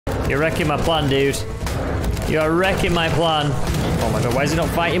You're wrecking my plan, dude. You're wrecking my plan. Oh my god, why is he not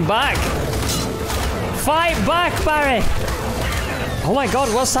fighting back? Fight back, Barry! Oh my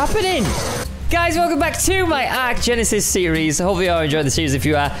god, what's happening? Guys, welcome back to my Arc Genesis series. Hopefully you are enjoying the series. If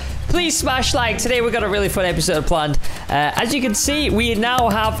you are, please smash like. Today we've got a really fun episode planned. As you can see, we now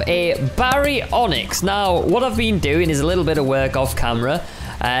have a Baryonyx. Now, what I've been doing is a little bit of work off camera.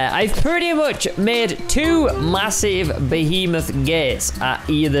 I've pretty much made two massive behemoth gates at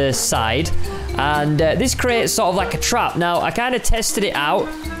either side. And this creates sort of like a trap. Now, I kind of tested it out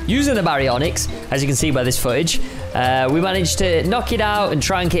using the Baryonyx, as you can see by this footage. We managed to knock it out and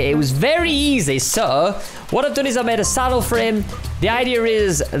trunk it. It was very easy. So, what I've done is I made a saddle frame. The idea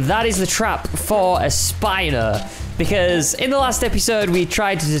is that is the trap for a SPINO. Because in the last episode, we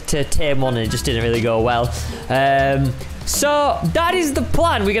tried to tame one and it just didn't really go well. So, that is the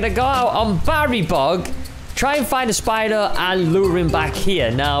plan. We're going to go out on Barrybog, try and find a SPINO and lure him back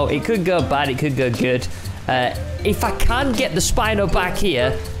here. Now, it could go bad, it could go good. If I can get the SPINO back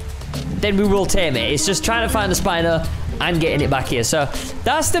here, then we will tame it. It's just trying to find the SPINO and getting it back here. So,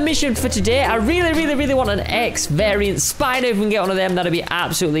 that's the mission for today. I really want an X variant SPINO. If we can get one of them, that'd be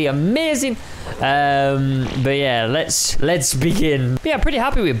absolutely amazing. But yeah, let's begin. Yeah, I'm pretty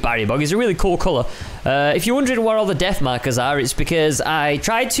happy with Barrybog. It's a really cool color. If you're wondering what all the death markers are, it's because I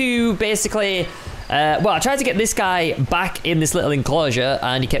tried to basically I tried to get this guy back in this little enclosure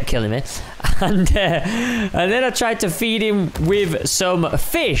and he kept killing me. And then I tried to feed him with some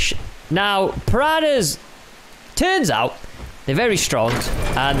fish. Now, piranhas, turns out, they're very strong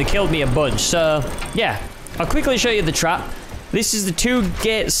and they killed me a bunch. So, yeah, I'll quickly show you the trap. This is the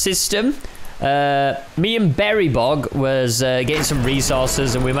two-gate system. Me and Barrybog was getting some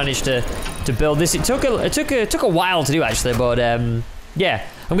resources and we managed to build this. It took a while to do, actually, but yeah.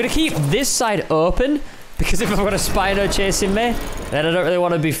 I'm going to keep this side open because if I've got a SPINO chasing me, then I don't really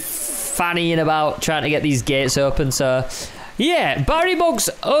want to be fannying about trying to get these gates open. So, yeah, Barrybog's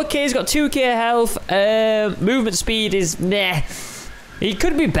okay. He's got 2k health. Movement speed is nah. He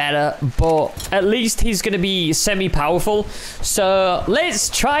could be better, but at least he's going to be semi-powerful. So, let's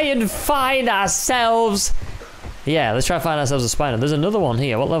try and find ourselves... Yeah, let's try and find ourselves a SPINO. There's another one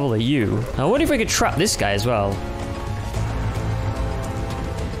here. What level are you? I wonder if we could trap this guy as well.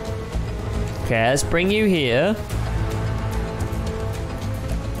 Okay, let's bring you here.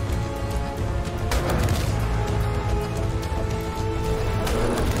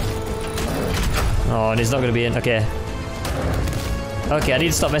 Oh, and he's not going to be in. Okay. Okay, I need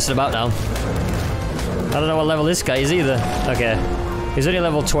to stop messing about now. I don't know what level this guy is either. Okay. He's only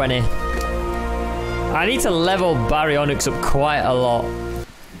level 20. I need to level Baryonyx up quite a lot.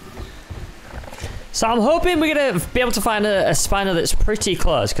 So I'm hoping we're going to be able to find a SPINO that's pretty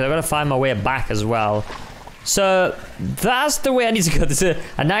close, because I've got to find my way back as well. So that's the way I need to go. There's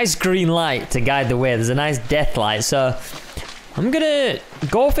a nice green light to guide the way. There's a nice death light. So I'm going to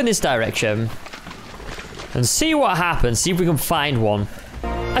go off in this direction and see what happens. See if we can find one.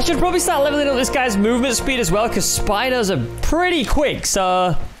 I should probably start leveling up this guy's movement speed as well, because SPINOs are pretty quick.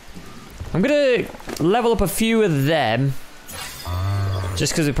 So I'm going to level up a few of them,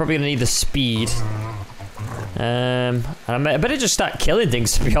 just because we're probably going to need the speed. And I better just start killing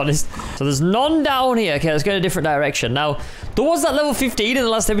things, to be honest. So there's none down here. Okay, let's go in a different direction. Now, there was that level 15 in the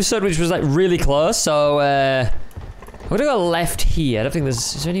last episode, which was like really close. So we're going to go left here. I don't think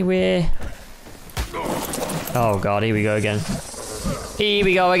is there any way... Oh god, here we go again. Here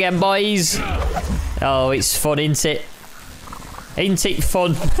we go again, boys. Oh, it's fun, isn't it? Ain't it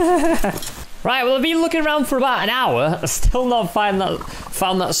fun? Right, well, I've been looking around for about an hour. I still not found that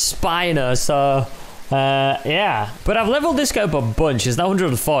SPINO, so yeah. But I've leveled this guy up a bunch. He's now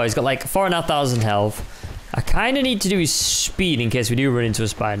 104. He's got like 4,500 health. I kind of need to do his speed in case we do run into a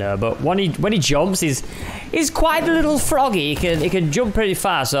SPINO. But when he jumps, he's quite a little froggy. He can jump pretty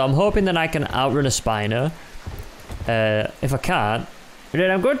fast. So I'm hoping that I can outrun a SPINO. If I can't, then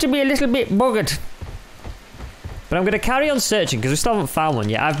I'm going to be a little bit buggered. But I'm going to carry on searching because we still haven't found one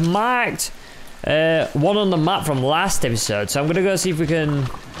yet. I've marked one on the map from last episode, so I'm going to go see if we can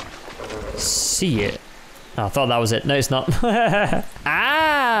see it. Oh, I thought that was it. No, it's not.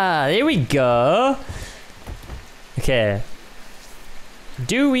 Ah, here we go. Okay.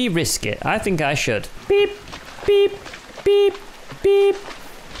 Do we risk it? I think I should. Beep, beep, beep, beep.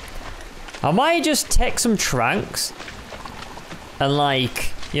 I might just take some tranks and,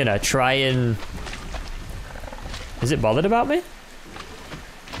 like, you know, try and... Is it bothered about me?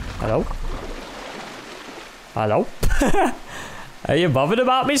 Hello? Hello? Are you bothered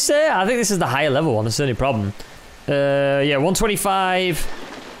about me, sir? I think this is the higher level one. That's the only problem. Yeah, 125.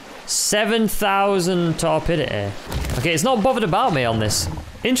 7,000 torpidity. Okay, it's not bothered about me on this.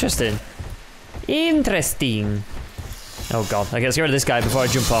 Interesting. Interesting. Oh god, okay, let's get rid of this guy before I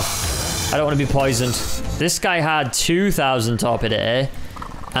jump off. I don't want to be poisoned. This guy had 2,000 torpidity,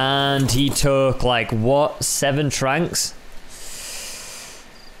 and he took, like, what, 7 tranks?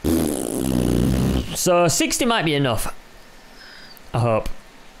 So 60 might be enough. I hope.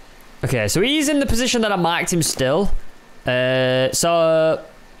 Okay, so he's in the position that I marked him still. So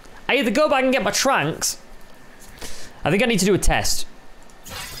I either go back and get my tranks. I think I need to do a test.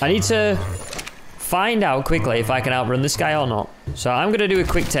 I need to find out quickly if I can outrun this guy or not. So I'm gonna do a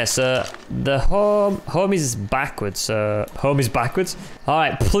quick test. The home is backwards. Home is backwards. All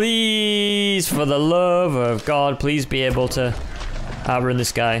right, please, for the love of God, please be able to outrun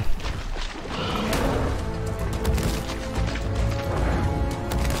this guy.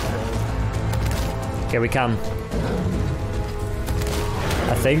 Okay, we can.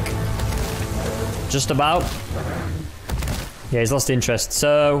 I think. Just about. Yeah, he's lost interest.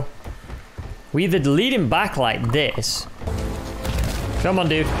 So we either lead him back like this. Come on,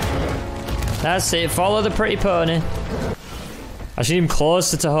 dude. That's it. Follow the pretty pony. I should need him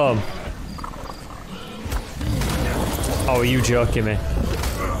closer to home. Oh, are you joking me?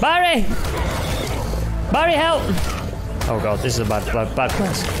 Barry! Barry, help! Oh god, this is a bad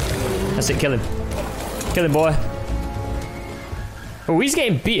place. That's it, kill him. Kill him, boy. Oh, he's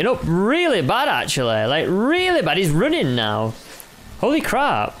getting beaten up really bad, actually. Like, really bad. He's running now. Holy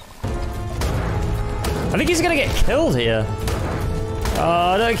crap. I think he's gonna get killed here.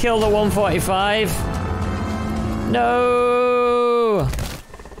 Oh, don't kill the 145. No!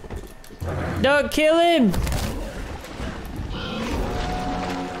 Don't kill him!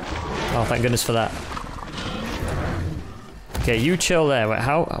 Oh, thank goodness for that. Okay, you chill there. Wait,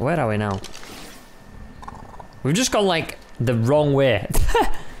 where are we now? We've just gone, like, the wrong way.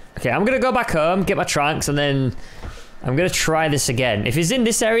 Okay, I'm gonna go back home, get my tranks, and then I'm gonna try this again. If he's in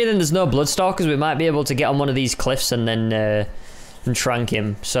this area, then there's no Bloodstalkers. We might be able to get on one of these cliffs and then and trank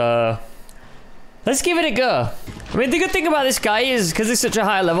him. So let's give it a go. I mean, the good thing about this guy is because he's such a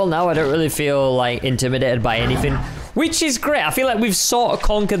high level now, I don't really feel like intimidated by anything, which is great. I feel like we've sort of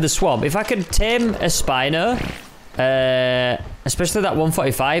conquered the swamp. If I could tame a Spino, especially that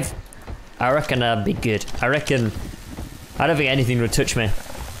 145, I reckon I'd be good. I don't think anything would touch me.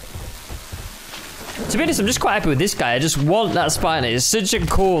 To be honest, I'm just quite happy with this guy. I just want that Spino. It's such a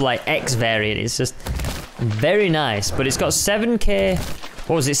cool, like, X variant. It's just very nice. But it's got 7k...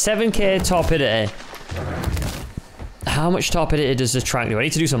 What was it? 7k torpidity. How much torpidity does the trank do? I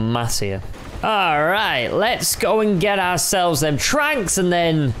need to do some maths here. Alright, let's go and get ourselves them tranks and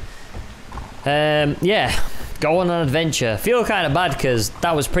then... yeah. Go on an adventure. Feel kind of bad because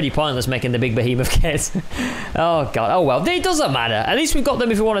that was pretty pointless making the big behemoth case. Oh god. Oh well. It doesn't matter. At least we've got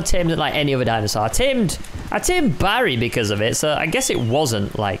them if we want to tame them like any other dinosaur. I tamed Barry because of it, so I guess it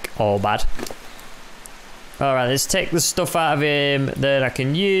wasn't like all bad. Alright, let's take the stuff out of him that I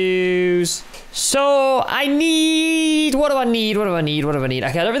can use. So I need... What do I need?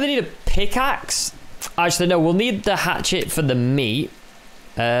 Okay, I don't really need a pickaxe. Actually, no, we'll need the hatchet for the meat.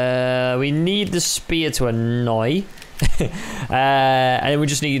 We need the spear to annoy. And then we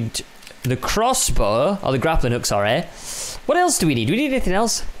just need the crossbow, or the grappling hook, sorry. What else do we need? Do we need anything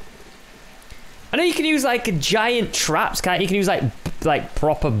else? I know you can use like giant traps, can't you? You can use like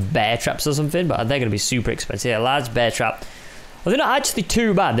proper bear traps or something, but they're gonna be super expensive. Yeah, large bear trap. Well, they're not actually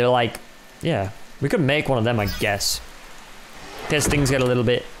too bad. They're like, yeah, we could make one of them, I guess. In case things get a little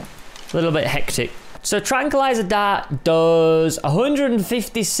bit hectic. So Tranquilizer Dart does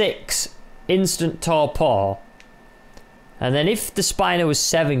 156 instant torpor. And then if the Spino was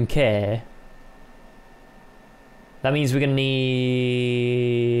 7k, that means we're going to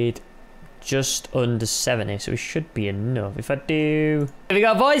need just under 70. So we should be enough. If I do... Here we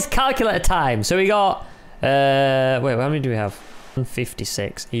go, boys. Calculator time. So we got... wait, how many do we have?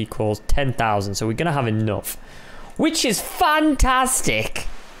 156 equals 10,000. So we're going to have enough. Which is fantastic.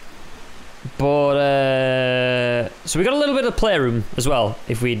 But, so we got a little bit of playroom as well,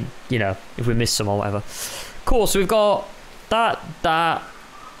 if we, you know, if we miss some or whatever. Cool, so we've got that.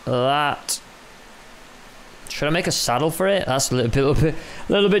 Should I make a saddle for it? That's a little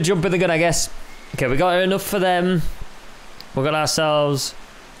bit jumping the gun, I guess. Okay, we got enough for them. We got ourselves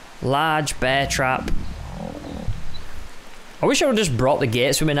large bear trap. I wish I would have just brought the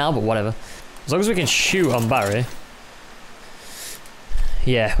gates with me now, but whatever. As long as we can shoot on Barry.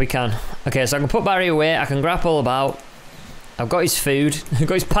 Yeah, we can. Okay, so I can put Barry away. I can grapple about. I've got his food. I've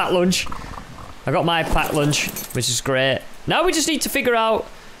got his packed lunch. I got my packed lunch, which is great. Now we just need to figure out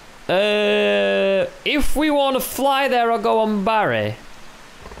if we want to fly there or go on Barry.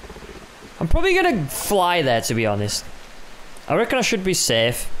 I'm probably going to fly there, to be honest. I reckon I should be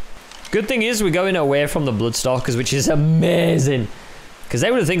safe. Good thing is we're going away from the Bloodstalkers, which is amazing. Because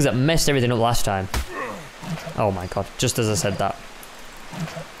they were the things that messed everything up last time. Oh my god, just as I said that.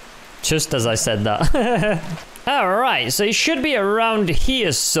 Just as I said that. Alright, so he should be around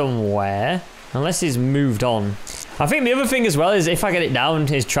here somewhere. Unless he's moved on. I think the other thing as well is if I get it down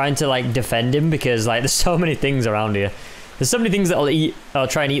is trying to like defend him, because like there's so many things around here. There's so many things that'll eat, I'll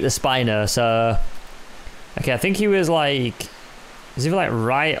try and eat the Spino, so... Okay, I think he was like... Is he like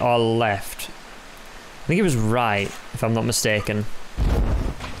right or left? I think he was right, if I'm not mistaken.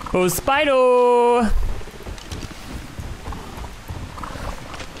 Oh, Spino!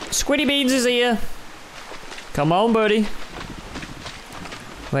 Squiddy Beans is here. Come on, buddy.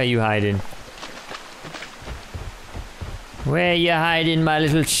 Where are you hiding? Where are you hiding, my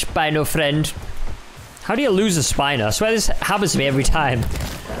little Spino friend? How do you lose a Spino? I swear this happens to me every time.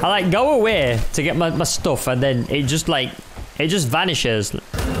 I like go away to get my stuff and then it just like, it just vanishes.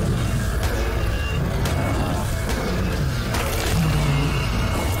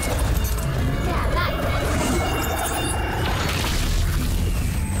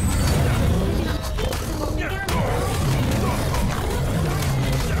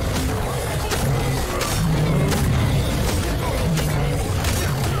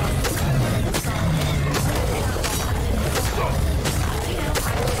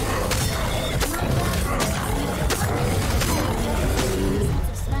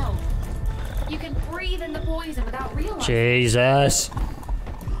 Jesus.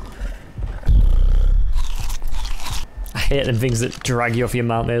 I hate them things that drag you off your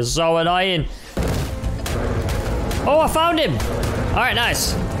mount. They're so annoying. Oh, I found him. Alright,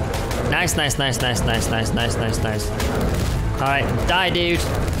 nice. Nice. Alright, die, dude.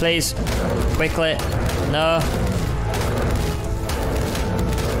 Please. Quickly. No.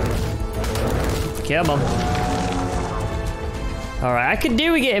 Come on. Alright, I could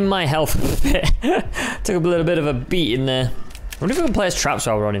do with getting my health a bit. Took a little bit of a beat in there. I wonder if we can place traps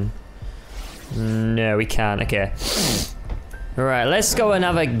while we're on him. No, we can't. Okay. Alright, let's go and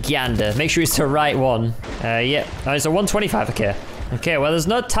have a gander. Make sure it's the right one. Yep. Oh, it's a 125. Okay. Okay, well, there's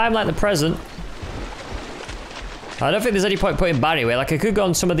no time like the present. I don't think there's any point putting Barry away. Like, I could go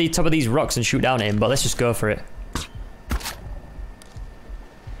on some of the top of these rocks and shoot down at him, but let's just go for it.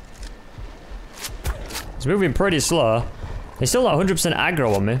 He's moving pretty slow. He's still not 100%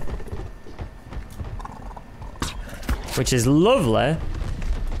 aggro on me. Which is lovely.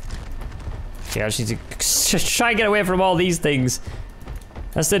 Okay, I just need to just try and get away from all these things.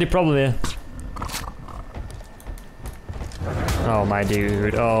 That's the only problem here. Oh my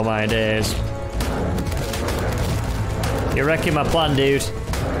dude, oh my days. You're wrecking my plan, dude.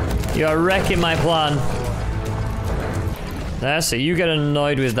 You're wrecking my plan. That's it, you get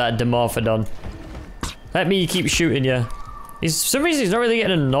annoyed with that Dimorphodon. Let me keep shooting you. For some reason he's not really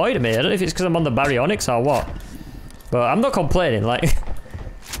getting annoyed at me. I don't know if it's because I'm on the Baryonyx or what. But I'm not complaining, like...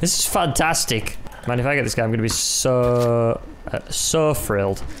 This is fantastic. Man, if I get this guy, I'm gonna be so... so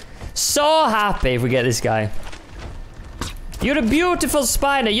thrilled. So happy if we get this guy. You're a beautiful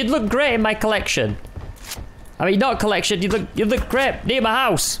Spino. You'd look great in my collection. I mean, not collection. You'd look great near my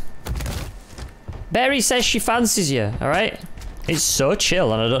house. Berry says she fancies you, alright? It's so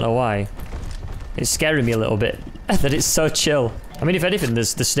chill, and I don't know why. It's scaring me a little bit. That it's so chill. I mean, if anything, the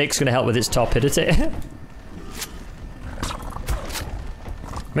snake's gonna help with its torpidity.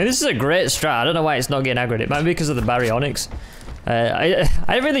 I mean, this is a great strat. I don't know why it's not getting aggroed. It might be because of the Baryonyx. I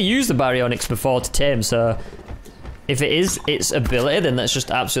didn't really use the Baryonyx before to tame, so if it is its ability, then that's just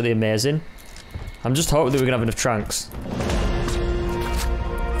absolutely amazing. I'm just hoping that we're gonna have enough tranks.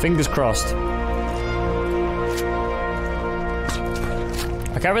 Fingers crossed.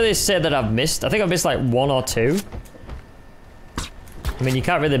 I can't really say that I've missed. I think I've missed like 1 or 2. I mean, you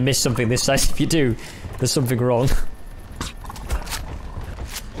can't really miss something this size. If you do, there's something wrong.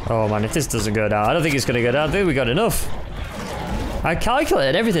 Oh man, if this doesn't go down, I don't think it's gonna go down. I think we got enough. I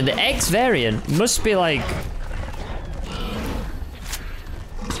calculated everything. The X variant must be like...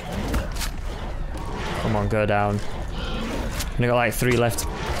 Come on, go down. I got like 3 left.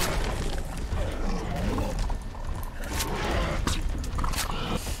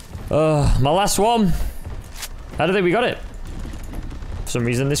 Oh, my last one. I don't think we got it. For some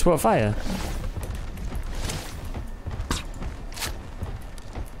reason, this won't fire.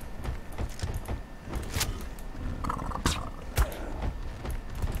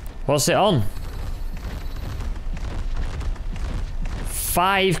 What's it on?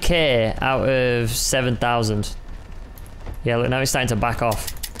 5k out of 7,000. Yeah, look, now it's starting to back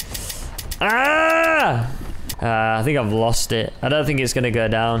off. Ah! I think I've lost it. I don't think it's gonna go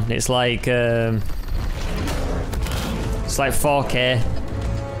down. It's like, It's like 4K.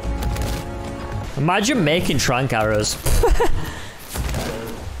 Imagine making trank arrows.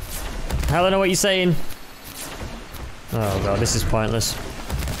 Hell, I know what you're saying. Oh god, this is pointless.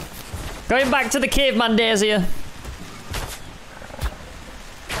 Going back to the caveman days here.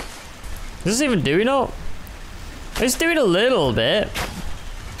 Is this even doing it? It's doing a little bit.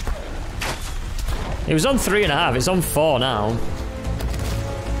 It was on 3.5, it's on 4 now.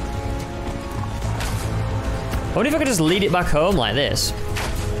 I wonder if I could just lead it back home like this.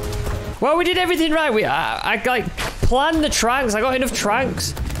 Well, we did everything right. I like planned the tranks. I got enough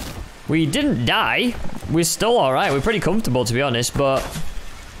tranks. We didn't die. We're still alright. We're pretty comfortable, to be honest, but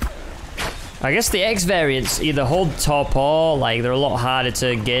I guess the X variants either hold torpor, like they're a lot harder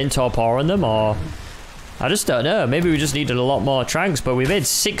to gain torpor on them, or I just don't know. Maybe we just needed a lot more tranks, but we made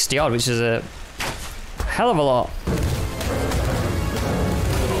 60 odd, which is a hell of a lot.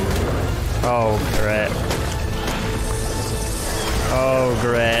 Oh, great. Oh,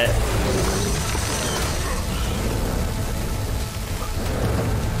 great.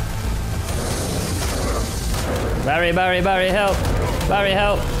 Barry, help. Barry,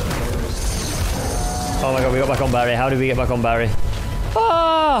 help. Oh my god, we got back on Barry. How did we get back on Barry?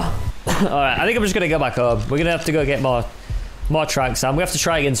 Ah! Alright, I think I'm just going to go back home. We're going to have to go get more tracks. We have to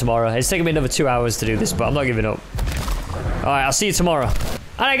try again tomorrow. It's taking me another 2 hours to do this, but I'm not giving up. Alright, I'll see you tomorrow.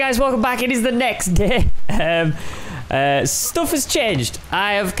 Alright guys, welcome back. It is the next day. Stuff has changed.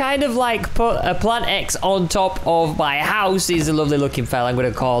 I have kind of like put a Plant X on top of my house. He's a lovely looking fella. I'm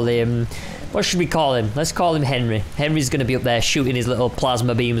going to call him... What should we call him? Let's call him Henry. Henry's going to be up there shooting his little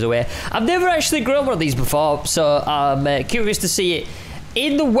plasma beams away. I've never actually grown one of these before, so I'm curious to see it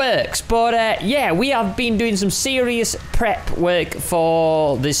in the works. But yeah, we have been doing some serious prep work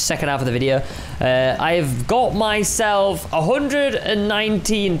for this second half of the video. I've got myself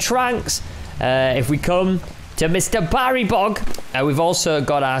 119 tranks. If we come to Mr. Barry Bog, we've also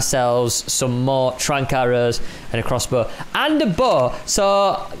got ourselves some more trank arrows and a crossbow and a bow.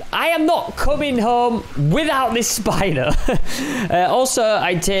 So I am not coming home without this SPINO. Also,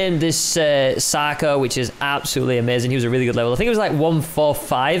 I tamed this Sarko, which is absolutely amazing. He was a really good level. I think it was like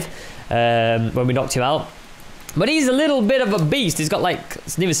 145 when we knocked him out. But he's a little bit of a beast. He's got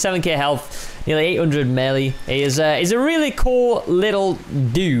like nearly 7k health, nearly 800 melee. He's a really cool little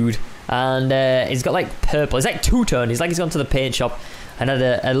dude. And he's got like purple. He's like two-tone. He's like he's gone to the paint shop and had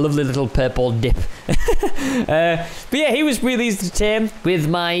a lovely little purple dip. But yeah, he was really easy to tame with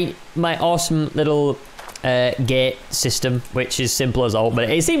my awesome little gate system, which is simple as all, but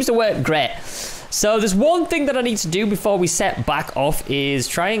it seems to work great. So there's one thing that I need to do before we set back off is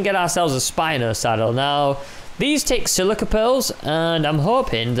try and get ourselves a SPINO saddle. Now, these take silica pearls, and I'm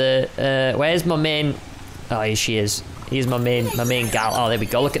hoping that where's my main? Oh, here she is. Here's my main gal. Oh, there we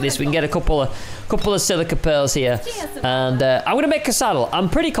go. Look at this. We can get a couple of silica pearls here, and I'm gonna make a saddle. I'm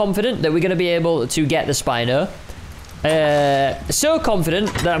pretty confident that we're gonna be able to get the SPINO. So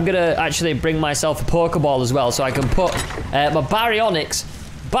confident that I'm gonna actually bring myself a Pokeball as well, so I can put my Baryonyx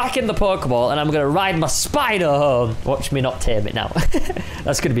back in the Pokeball, and I'm gonna ride my SPINO home. Watch me not tame it now.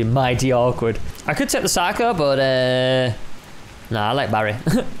 That's gonna be mighty awkward. I could take the Sarko, but nah, I like Barry.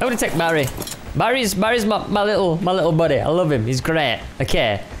 I'm gonna take Barry. Barry's my little buddy. I love him. He's great.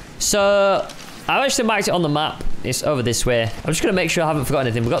 Okay, so I've actually marked it on the map. It's over this way. I'm just gonna make sure I haven't forgotten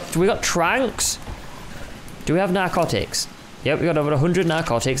anything. We got tranks. Do we have narcotics? Yep, we got over 100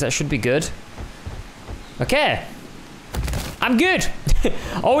 narcotics. That should be good. Okay, I'm good.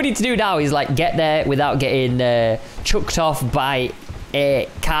 All we need to do now is like get there without getting chucked off by a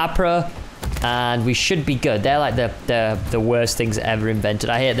Capra, and we should be good. They're like the worst things ever invented.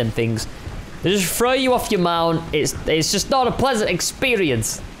 I hate them things. They just throw you off your mount. It's just not a pleasant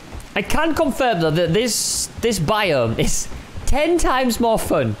experience. I can confirm though that this biome is 10 times more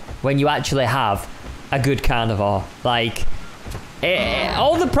fun when you actually have a good carnivore. Like,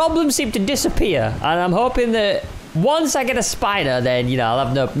 all the problems seem to disappear, and I'm hoping that once I get a SPINO, then you know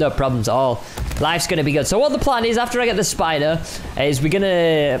I'll have no problems at all. Life's gonna be good. So what the plan is after I get the SPINO is we're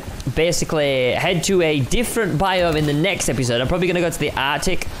gonna basically head to a different biome in the next episode. I'm probably gonna go to the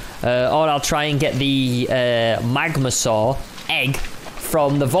Arctic, or I'll try and get the Magmasaur egg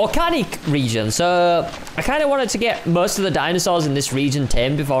from the volcanic region. So I kind of wanted to get most of the dinosaurs in this region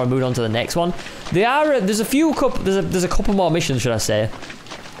tamed before I move on to the next one. There's a couple more missions, should I say,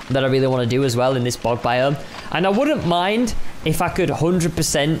 that I really want to do as well in this bog biome. And I wouldn't mind if I could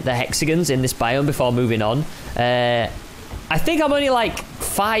 100% the hexagons in this biome before moving on. I think I'm only like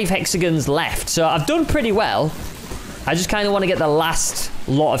 5 hexagons left, so I've done pretty well. I just kind of want to get the last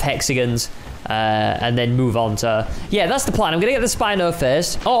lot of hexagons and then move on to... Yeah, that's the plan. I'm going to get the Spino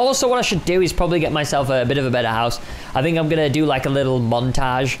first. Oh, also what I should do is probably get myself a bit of a better house. I think I'm going to do like a little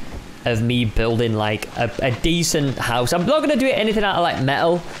montage of me building like a decent house. I'm not going to do it anything out of like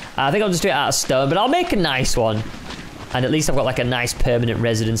metal. I think I'll just do it out of stone, but I'll make a nice one. And at least I've got like a nice permanent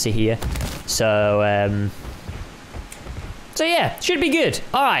residency here. So, so yeah, should be good.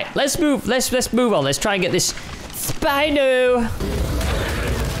 All right, let's move. Let's move on. Let's try and get this Spino.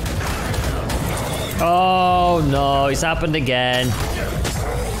 Oh no, it's happened again.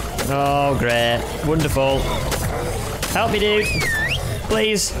 Oh great, wonderful. Help me, dude.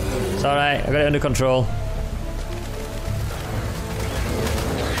 Please. It's all right. I got it under control.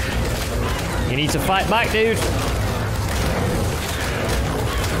 You need to fight back, dude.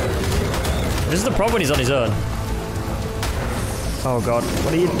 This is the problem when he's on his own. Oh god,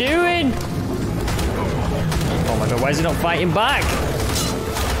 what are you doing? Oh my god, why is he not fighting back?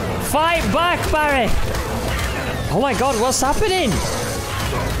 Fight back, Barry! Oh my god, what's happening?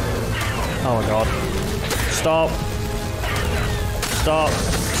 Oh my god. Stop. Stop.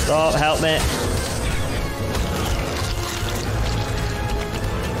 Stop, help me.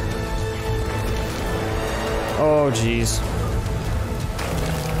 Oh jeez.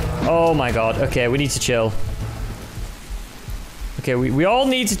 Oh my god. Okay, we need to chill. Okay, we all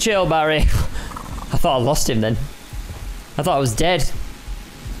need to chill, Barry. I thought I lost him then. I thought I was dead.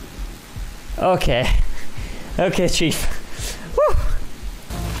 Okay. Okay, Chief. Woo.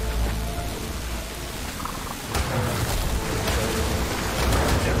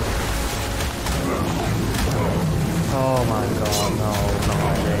 Oh my god, no, not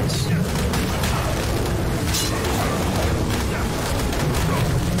like this.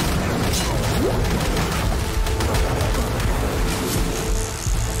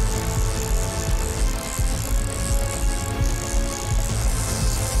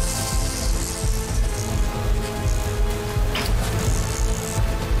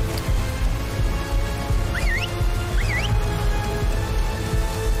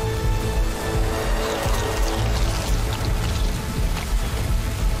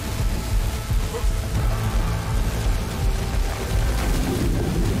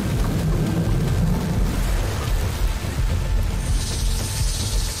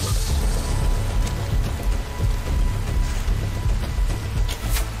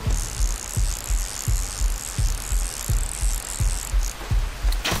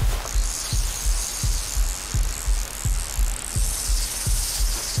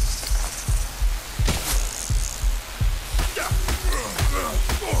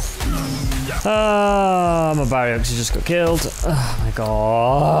 My Barriox just got killed. Oh my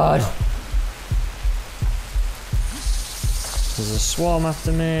god. There's a swarm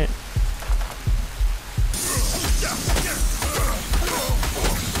after me.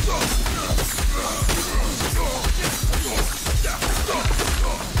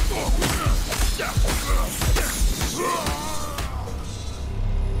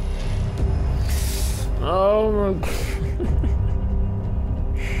 Oh my god.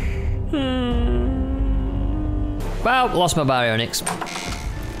 Well, lost my Baryonyx.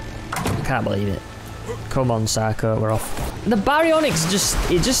 I can't believe it. Come on, Sarko, we're off. The Baryonyx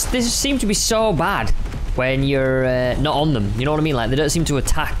they just seem to be so bad when you're not on them. You know what I mean? Like, they don't seem to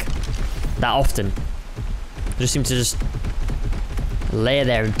attack that often. They just seem to just lay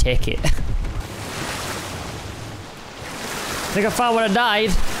there and take it. I think I found where I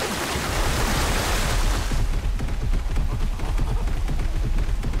died.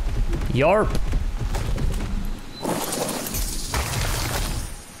 Yarp.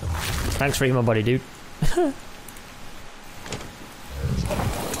 Thanks for eating my body, dude.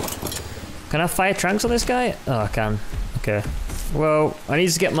 Can I fire tranks on this guy? Oh, I can. Okay. Well, I need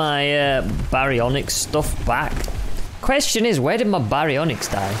to get my Baryonyx stuff back. Question is, where did my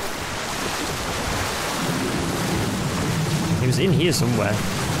Baryonyx die? He was in here somewhere.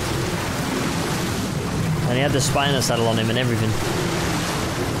 And he had the Spino saddle on him and everything.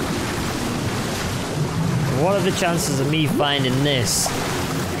 What are the chances of me finding this?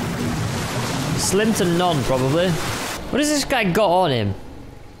 Slim to none, probably. What has this guy got on him?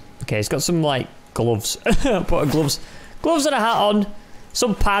 Okay, he's got some, like, gloves. Put gloves and a hat on.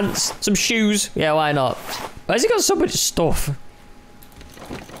 Some pants. Some shoes. Yeah, why not? Why has he got so much stuff?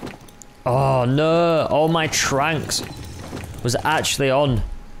 Oh, no. All my tranks was actually on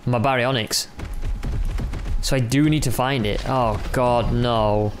my Baryonyx. So I do need to find it. Oh, God,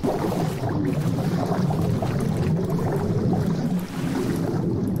 no.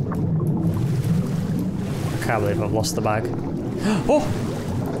 I can't believe I've lost the bag. Oh!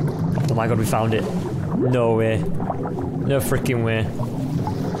 Oh my god, we found it. No way. No freaking way.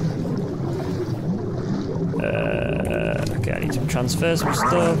 Okay, I need to transfer some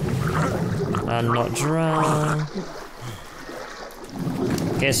stuff. And not drown.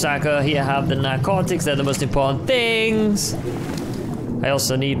 Okay, Saka, here I have the narcotics. They're the most important things. I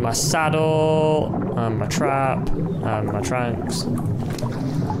also need my saddle, and my trap, and my trunks.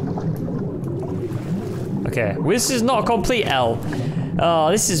 Okay, well, this is not a complete L. Oh,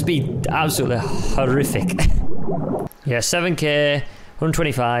 this has been absolutely horrific. Yeah, 7K,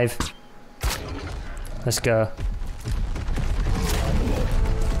 125. Let's go.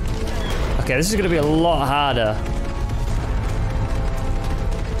 Okay, this is gonna be a lot harder.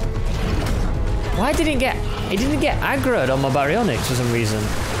 Why didn't it didn't get aggroed on my baryonyx for some reason?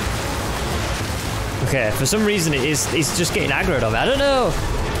 Okay, for some reason it's just getting aggroed on me. I don't know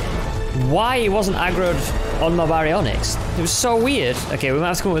why it wasn't aggroed on my baryonyx. It was so weird. Okay, we might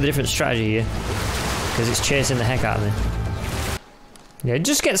have to come up with a different strategy here. Because it's chasing the heck out of me. Yeah,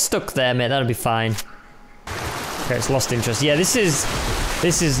 just get stuck there, mate. That'll be fine. Okay, it's lost interest. Yeah, this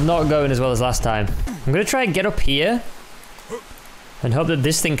is not going as well as last time. I'm gonna try and get up here. And hope that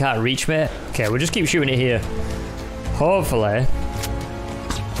this thing can't reach me. Okay, we'll just keep shooting it here. Hopefully,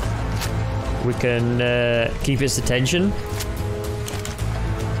 we can keep its attention.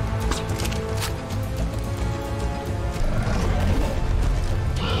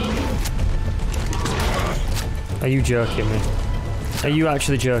 Are you joking me? Are you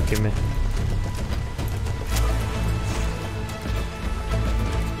actually joking me?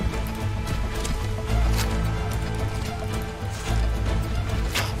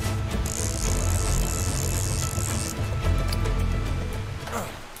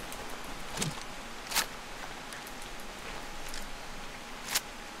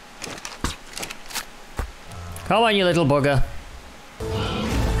 Come on, you little bugger.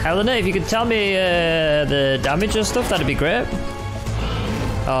 Helena, if you could tell me the damage and stuff, that'd be great.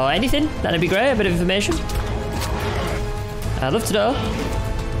 Or anything, that'd be great, a bit of information. I'd love to know.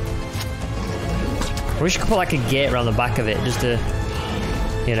 I wish I could put like a gate around the back of it, just to,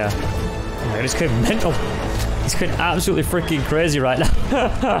 you know. Oh my god, it's going mental. It's going absolutely freaking crazy right now.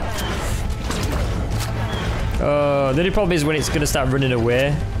 The only problem is when it's going to start running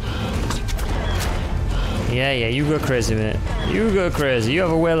away. Yeah, you go crazy, mate. You go crazy. You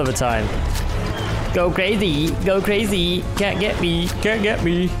have a whale of a time. Go crazy. Go crazy. Can't get me. Can't get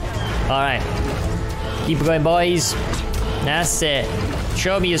me. Alright. Keep it going, boys. That's it.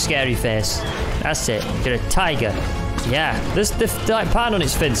 Show me your scary face. That's it. You're a tiger. Yeah. This like pattern on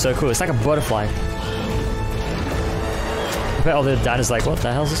its fin's so cool. It's like a butterfly. I bet all the dinosaurs like, what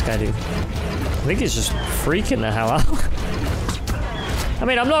the hell's this guy doing? I think he's just freaking the hell out. I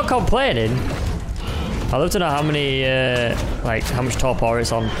mean, I'm not complaining. I'd love to know how many, like, how much torpor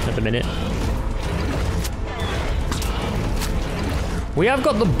it's on at the minute. We have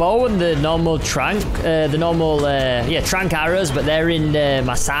got the bow and the normal trank, trank arrows, but they're in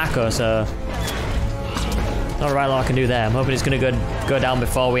Masako, so not right lot I can do there. I'm hoping it's gonna go down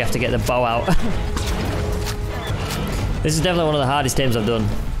before we have to get the bow out. This is definitely one of the hardest tames I've done.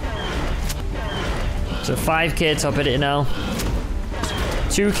 So 5K top edit now.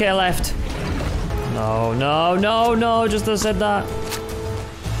 2K left. No, just as I said that.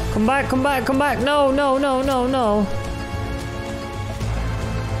 Come back. No.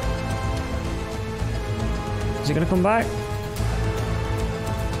 Is he gonna come back?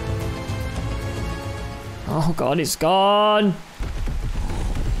 Oh god, it's gone.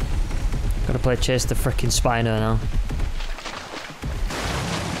 Gotta play chase the freaking Spino now.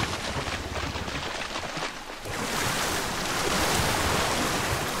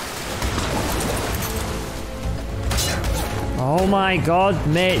 Oh my god,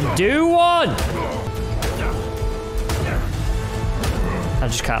 mate, do one! I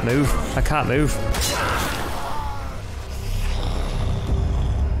just can't move. I can't move.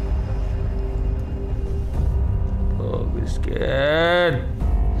 Oh, we're scared.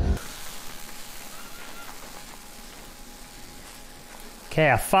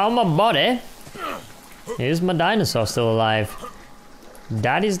 Okay, I found my body. Is my dinosaur still alive?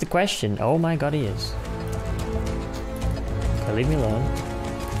 That is the question. Oh my god, he is. Okay, leave me alone.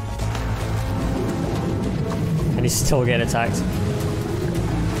 And he's still getting attacked.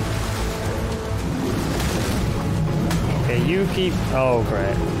 Okay, you keep... Oh,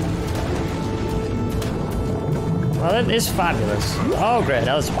 great. Well, that is fabulous. Oh, great.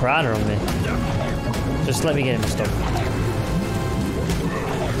 That was a piranha on me. Just let me get him stuck.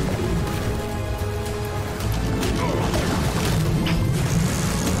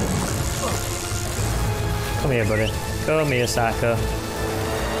 Come here, buddy. Come here, Saka.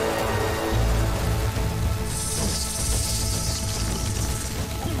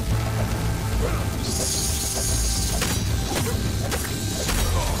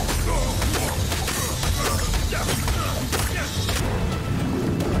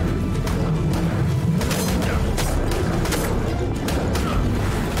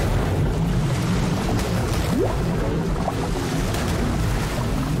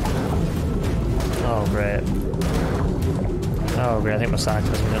 think my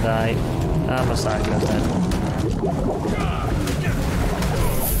cycler's gonna die. Ah, my cycler's dead.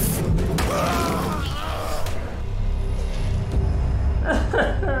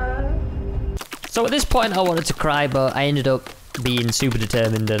 So at this point I wanted to cry, but I ended up being super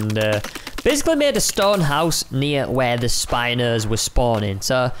determined and basically made a stone house near where the spinos were spawning.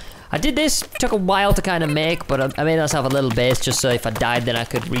 So I did this, took a while to kind of make, but I made myself a little base just so if I died then I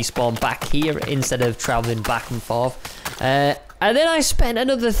could respawn back here instead of traveling back and forth. And then I spent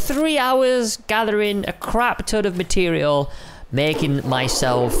another 3 hours gathering a crap ton of material, making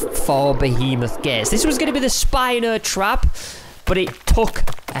myself 4 behemoth gates. This was going to be the Spino trap, but it took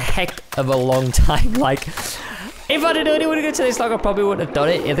a heck of a long time. Like, if I'd have known it would have got to this long, I probably wouldn't have done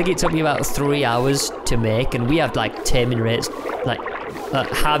it. I think it took me about 3 hours to make, and we had like taming rates, like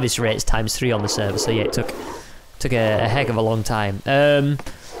harvest rates ×3 on the server. So yeah, it took a heck of a long time.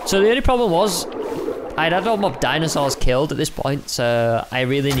 So the only problem was I'd had all my dinosaurs killed at this point, so I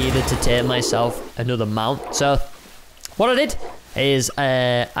really needed to tame myself another mount. So what I did is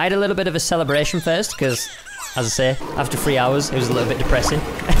I had a little bit of a celebration first, because as I say, after 3 hours it was a little bit depressing.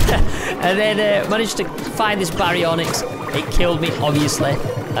 And then managed to find this baryonyx. It killed me, obviously,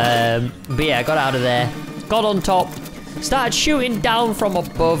 but yeah, I got out of there, got on top, started shooting down from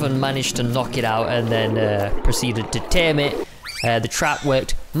above and managed to knock it out, and then proceeded to tame it. The trap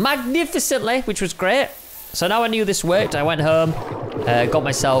worked magnificently, which was great. So now I knew this worked. I went home, got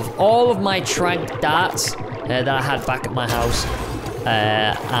myself all of my trank darts that I had back at my house,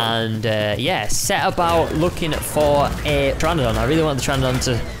 and yeah, set about looking for a Pteranodon. I really wanted the Pteranodon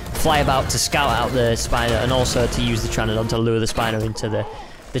to fly about to scout out the Spino, and also to use the Pteranodon to lure the Spino into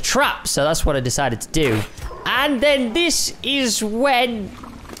the trap. So that's what I decided to do. And then this is when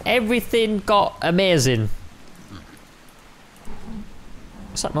everything got amazing.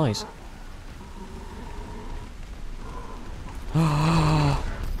 What's that noise?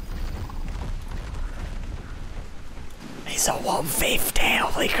 It's a 150,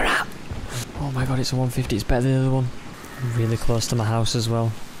 holy crap. Oh my god, it's a 150, it's better than the other one. Really close to my house as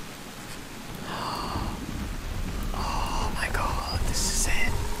well. Oh my god, this is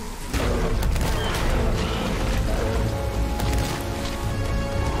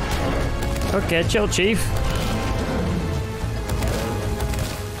it. Okay, chill, chief.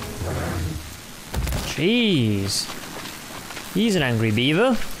 Jeez. He's an angry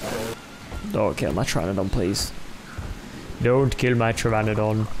beaver. Don't kill my Pteranodon, please. Don't kill my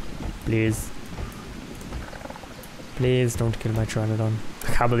Pteranodon. Please. Please don't kill my Pteranodon.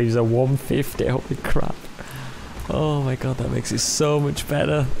 I can't believe it's a 150. Holy crap. Oh my god, that makes it so much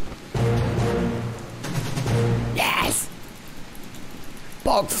better. Yes!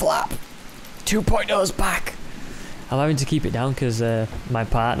 Bog flap. 2.0's back. I'm having to keep it down because my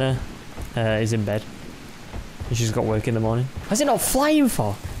partner is in bed. And she's got work in the morning. Why's it not flying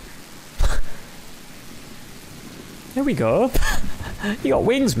for? There we go. You got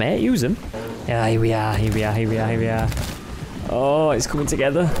wings, mate. Use them. Yeah, here we are. Here we are. Here we are. Here we are. Oh, it's coming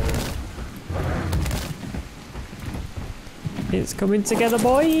together. It's coming together,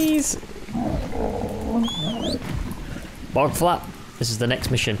 boys. Bog flap. This is the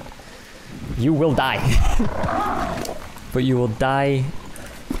next mission. You will die. But you will die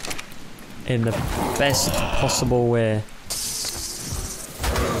in the best possible way.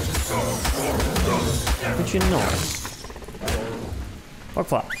 Would you not? Bog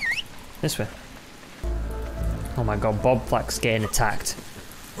flap. This way. Oh my god, Bob Flap's getting attacked.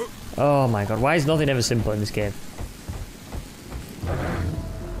 Oh my god, why is nothing ever simple in this game?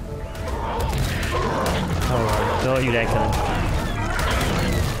 Oh, don't you dare kill him.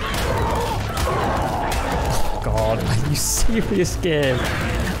 Oh god, are you serious, game?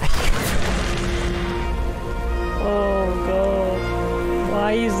 Oh god,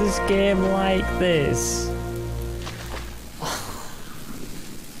 why is this game like this?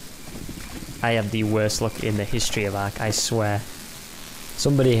 I have the worst luck in the history of Ark, I swear.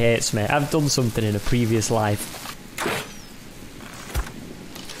 Somebody hates me. I've done something in a previous life.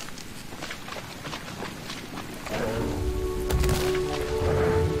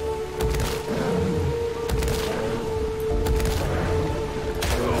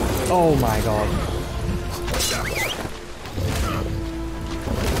 Oh my god.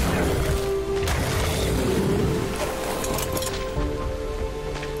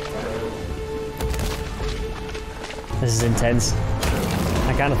 This is intense.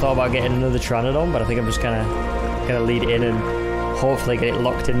 I kind of thought about getting another Pteranodon, but I think I'm just kind of gonna lead it in and hopefully get it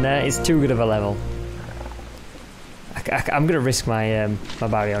locked in there. It's too good of a level. I'm gonna risk my my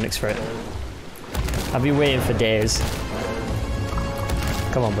baryonyx for it. I've been waiting for days.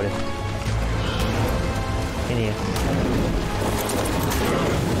 Come on, buddy. In here.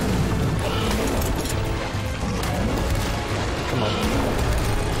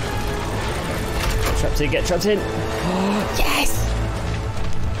 trapped in, get trapped in. Yes!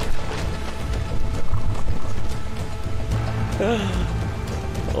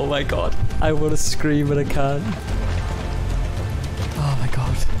 Oh my god. I want to scream but I can't. Oh my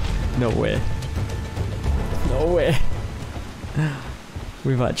god. No way. No way.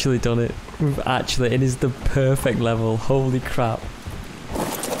 We've actually done it. We've actually, it is the perfect level. Holy crap.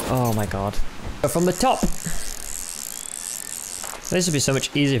 Oh my god. From the top. This would be so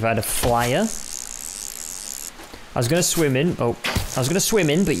much easier if I had a flyer. I was going to swim in. Oh, I was going to swim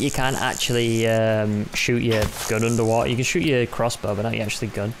in, but you can't actually shoot your gun underwater. You can shoot your crossbow, but not your actually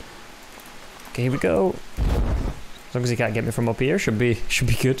gun. Okay, here we go. As long as he can't get me from up here, should be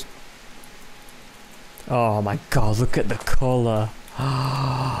good. Oh my god, look at the colour.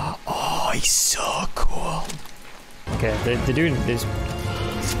 Oh, he's so cool. Okay, they're doing this.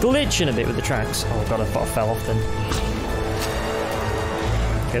 It's glitching a bit with the tracks. Oh god, I thought I fell off then.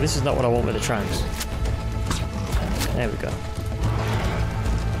 Okay, this is not what I want with the tracks. There we go.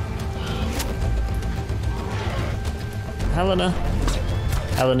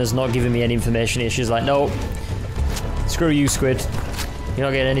 Helena's not giving me any information here. She's like, no, screw you, Squid. You're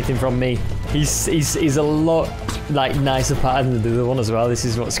not getting anything from me. He's a lot like nicer pattern than the other one as well. This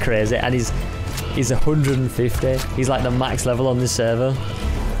is what's crazy, and he's 150. He's like the max level on this server,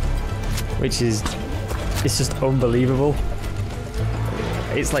 which is it's just unbelievable.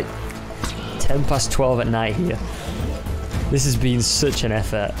 It's like 10 past 12 at night here. This has been such an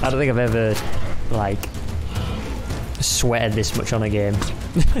effort. I don't think I've ever like sweated this much on a game.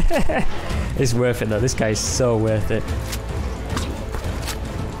 It's worth it though. This guy's so worth it.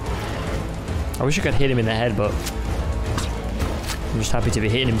 I wish I could hit him in the head, but I'm just happy to be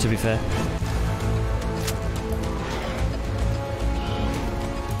hitting him, to be fair.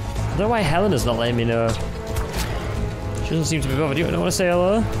 I don't know why Helena's not letting me know. She doesn't seem to be bothered. You don't want to say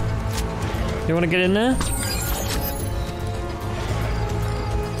hello? You want to get in there?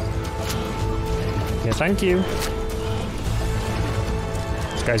 Yeah, thank you.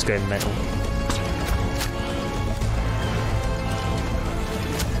 This guy's going mental.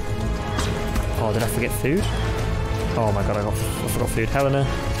 Oh, did I forget food? Oh my god, I forgot food. Helena,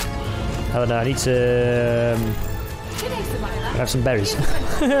 I need to have some berries.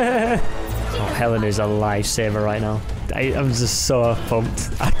 Oh, Helena is a lifesaver right now. I'm just so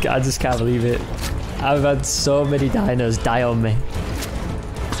pumped. I just can't believe it. I've had so many dinos die on me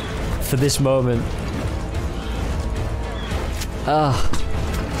for this moment. Ah.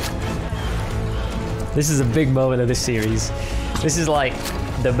 This is a big moment of this series. This is like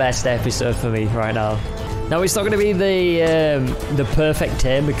the best episode for me right now. Now it's not going to be the perfect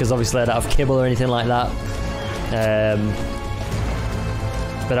tame because obviously I don't have kibble or anything like that.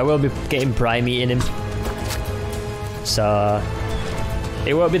 But I will be getting prime eating him, so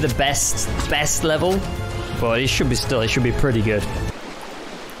it won't be the best level, but it should be pretty good.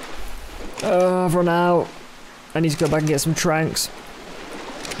 Oh, I've run out. I need to go back and get some tranks.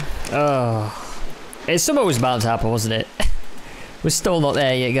 Oh, it's something was bound to happen, wasn't it? We're still not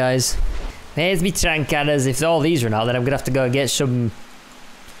there yet, guys. There's me trank canners. If all these run out, then I'm gonna have to go get some.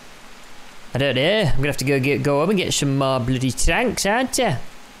 I don't know. I'm gonna have to go up and get some more bloody tranks, aren't I?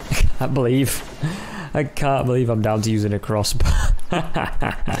 I can't believe I'm down to using a crossbow.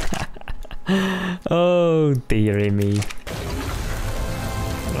 Oh dearie me.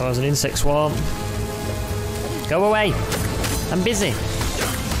 Oh, there's an insect swarm. Go away. I'm busy.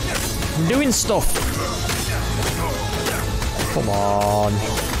 I'm doing stuff. Come on.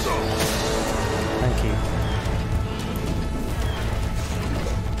 Thank you.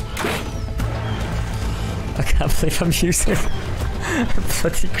 I can't believe I'm using a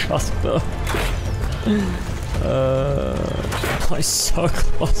bloody crossbow. Oh, it's so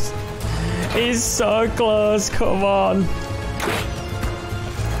close. He's so close. Come on.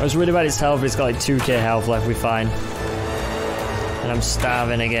 I was worried about his health, but it's got like 2k health left. We're fine. And I'm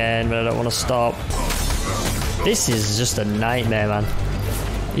starving again, but I don't want to stop. This is just a nightmare, man.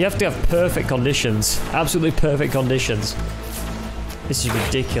 You have to have perfect conditions. Absolutely perfect conditions. This is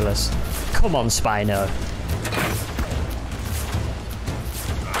ridiculous. Come on, Spino.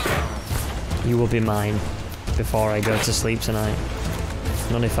 You will be mine before I go to sleep tonight.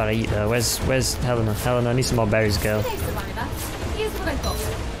 Not if I eat though. Where's Helena? Helena, I need some more berries, girl.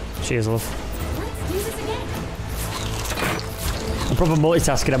 Cheers, love. I'm proper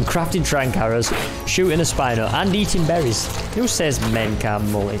multitasking. I'm crafting trank arrows, shooting a Spino, and eating berries. Who says men can't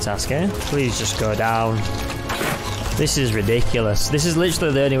multitask, eh? Please just go down. This is ridiculous. This is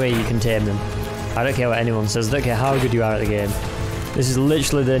literally the only way you can tame them. I don't care what anyone says. I don't care how good you are at the game. This is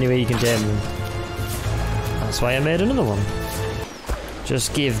literally the only way you can tame them. That's why I made another one.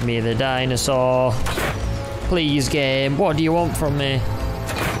 Just give me the dinosaur. Please, game. What do you want from me?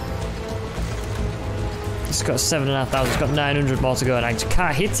 It's got 7,500. It's got 900 more to go, and I just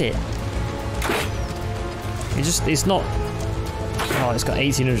can't hit it. It's not. Oh, it's got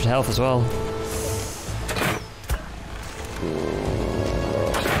 1,800 health as well.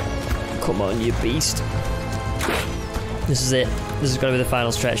 Come on, you beast. This is it. This is going to be the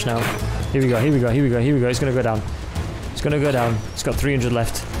final stretch now. Here we go, here we go, here we go, here we go. It's going to go down. It's going to go down. It's got 300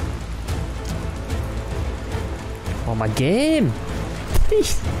 left. Oh, my game.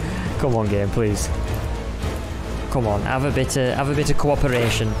 Please. Come on, game, please. Come on, have a bit of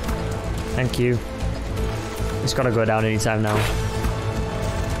cooperation. Thank you. It's got to go down anytime now.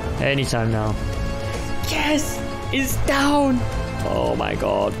 Anytime now. Yes! It's down! Oh my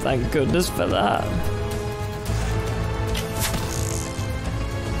god, thank goodness for that.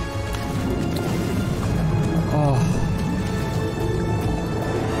 Oh.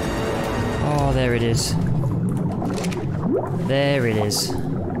 Oh, there it is. There it is.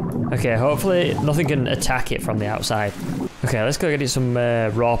 Okay, hopefully nothing can attack it from the outside. Okay, let's go get it some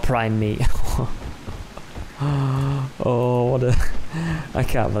raw prime meat. Oh, what a... I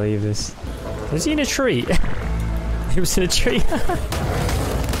can't believe this. Was he in a tree? He was in a tree.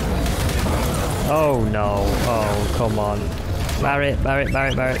 Oh no. Oh, come on. Barry, Barry,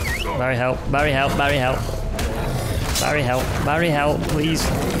 Barry, Barry. Barry, help. Barry, help. Barry, help. Barry, help. Barry, help. Please.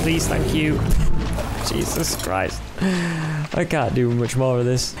 Please, thank you. Jesus Christ. I can't do much more of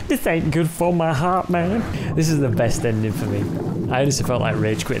this. This ain't good for my heart, man. This is the best ending for me. I honestly felt like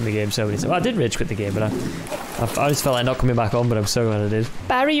rage quitting the game so many times. Well, I did rage quit the game, but I just felt like not coming back on, but I'm so glad I did.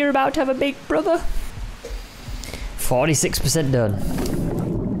 Barry, you're about to have a big brother. 46% done.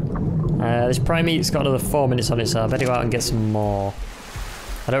 This prime meat's got another 4 minutes on it, so I better go out and get some more.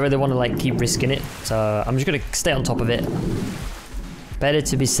 I don't really want to like keep risking it, so I'm just gonna stay on top of it. Better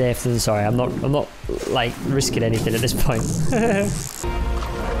to be safe than sorry. I'm not like risking anything at this point.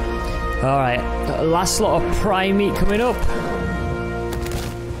 All right, last lot of prime meat coming up,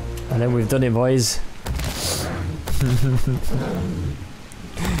 and then we've done it, boys.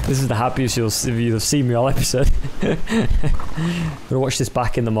 This is the happiest you'll have seen me all episode. I'm gonna watch this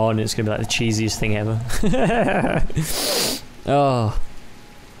back in the morning. It's gonna be like the cheesiest thing ever. Oh,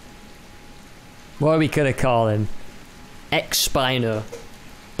 what are we gonna call him? X-SPINO,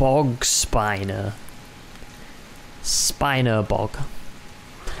 Bog Spiner, Spiner Bog.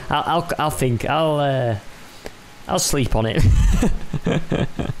 I'll think. I'll sleep on it.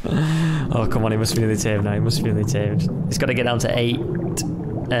 Oh come on! It must be nearly tamed now. It must be nearly tamed. It's got to get down to 8.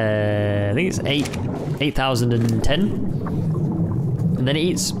 I think it's 8,010, and then it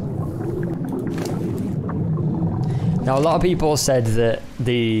eats. Now a lot of people said that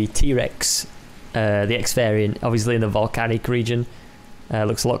the T-Rex, the X variant, obviously in the volcanic region,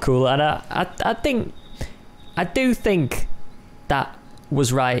 looks a lot cooler, and I do think that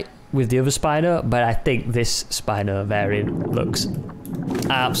was right with the other Spino, but I think this Spino variant looks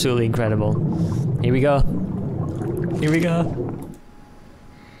absolutely incredible. Here we go. Here we go.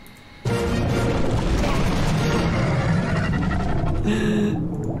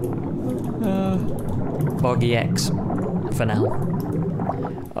 Boggy X for now.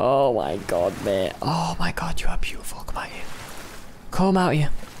 Oh my god, mate. Oh my god, you are beautiful. Come out here. Come out here.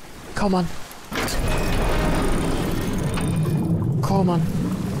 Come on. Come on.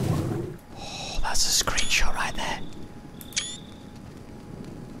 Oh, that's a screenshot right there.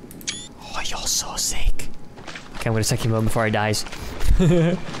 Oh, you're so sick. Okay, I'm gonna take him home before he dies.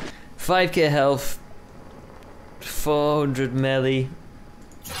 5k health. 400 melee.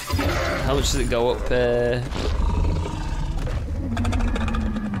 How much does it go up?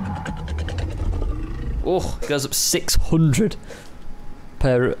 Oh, it goes up 600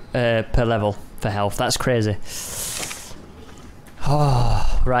 per level for health. That's crazy.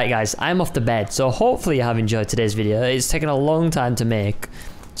 Oh, right, guys, I'm off to bed. So hopefully you have enjoyed today's video. It's taken a long time to make,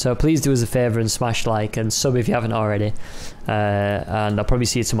 so please do us a favour and smash like and sub if you haven't already. And I'll probably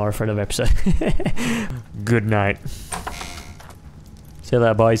see you tomorrow for another episode. Good night. See you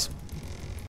later, boys.